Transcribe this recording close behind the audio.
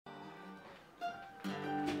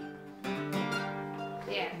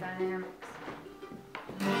Yeah, dynamics.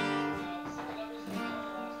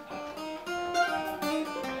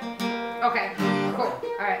 Okay, cool.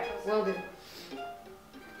 Alright, will do.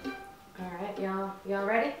 Alright, y'all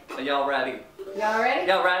ready? Are y'all ready? Y'all ready?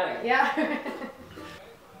 Y'all ready? Yeah.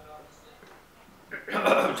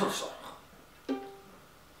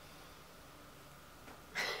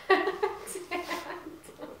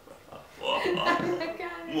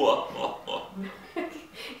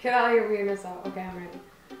 Get all your weirdness out. Okay, I'm ready.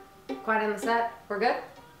 Quiet on the set. We're good?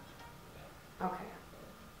 Okay.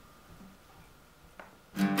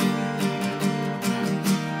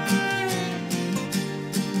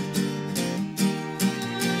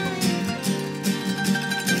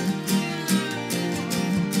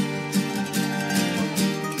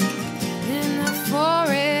 In the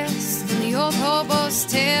forest, in the old hobo's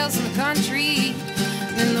tales in the country,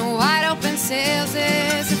 in the wide open sails,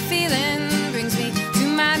 there's a feeling brings me to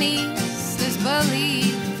my knees. There's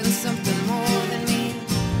belief in something more than me,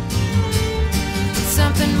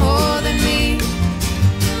 something more than me.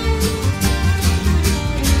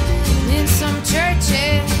 In some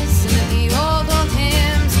churches and in the old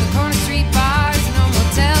hymns, the corner street bars and no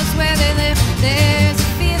motels where they live, there's a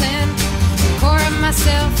feeling in the core of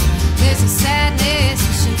myself. There's a sadness,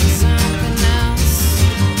 wishing for something else,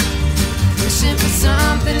 wishing for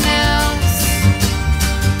something else.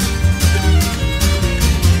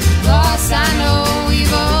 Lost, I know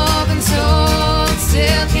we've all been told,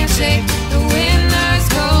 still can't shake the winter's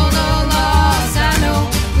cold. Oh, lost, I know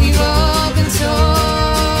we've all been told.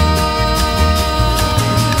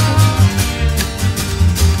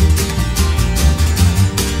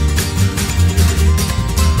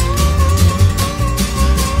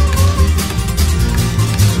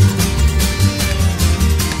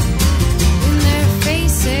 In their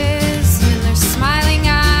faces, in their smiling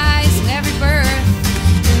eyes, in every birth,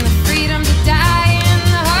 in the freedom to die, in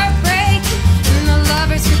the heartbreak, in the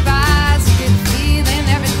lovers' goodbyes, a good feeling,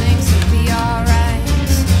 everything's gonna be alright.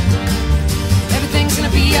 Everything's gonna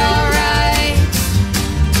be alright.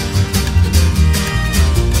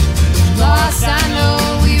 Lost, I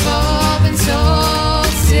know we've all been told,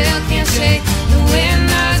 still can't shake the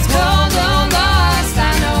winter's cold. Oh, lost, I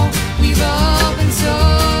know we've all been told.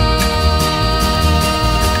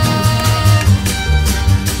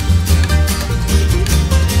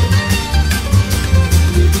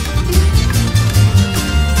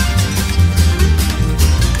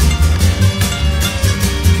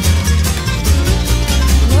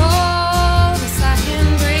 Oh, this life can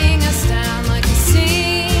bring us down like a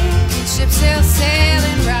sinking ship still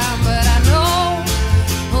sailing round, but I know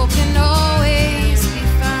hope can always be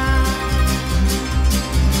found.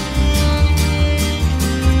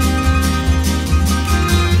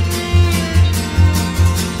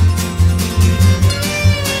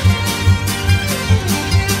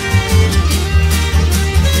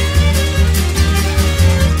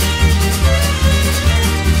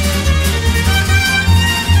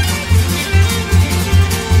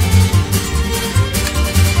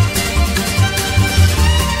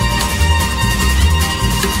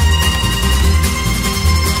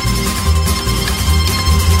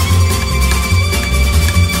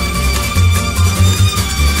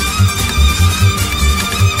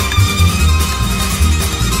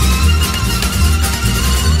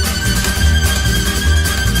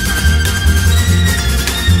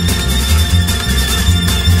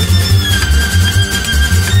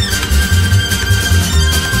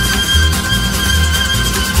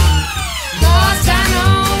 Lost, I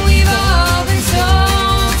know we've all been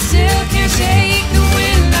told, still can't shake the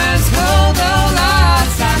winter's cold. Oh,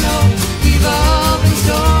 lost, I know we've all been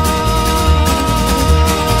told.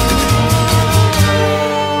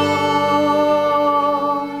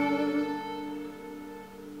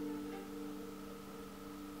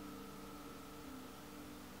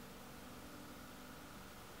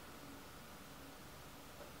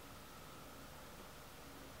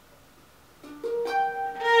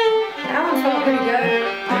 That one felt pretty good.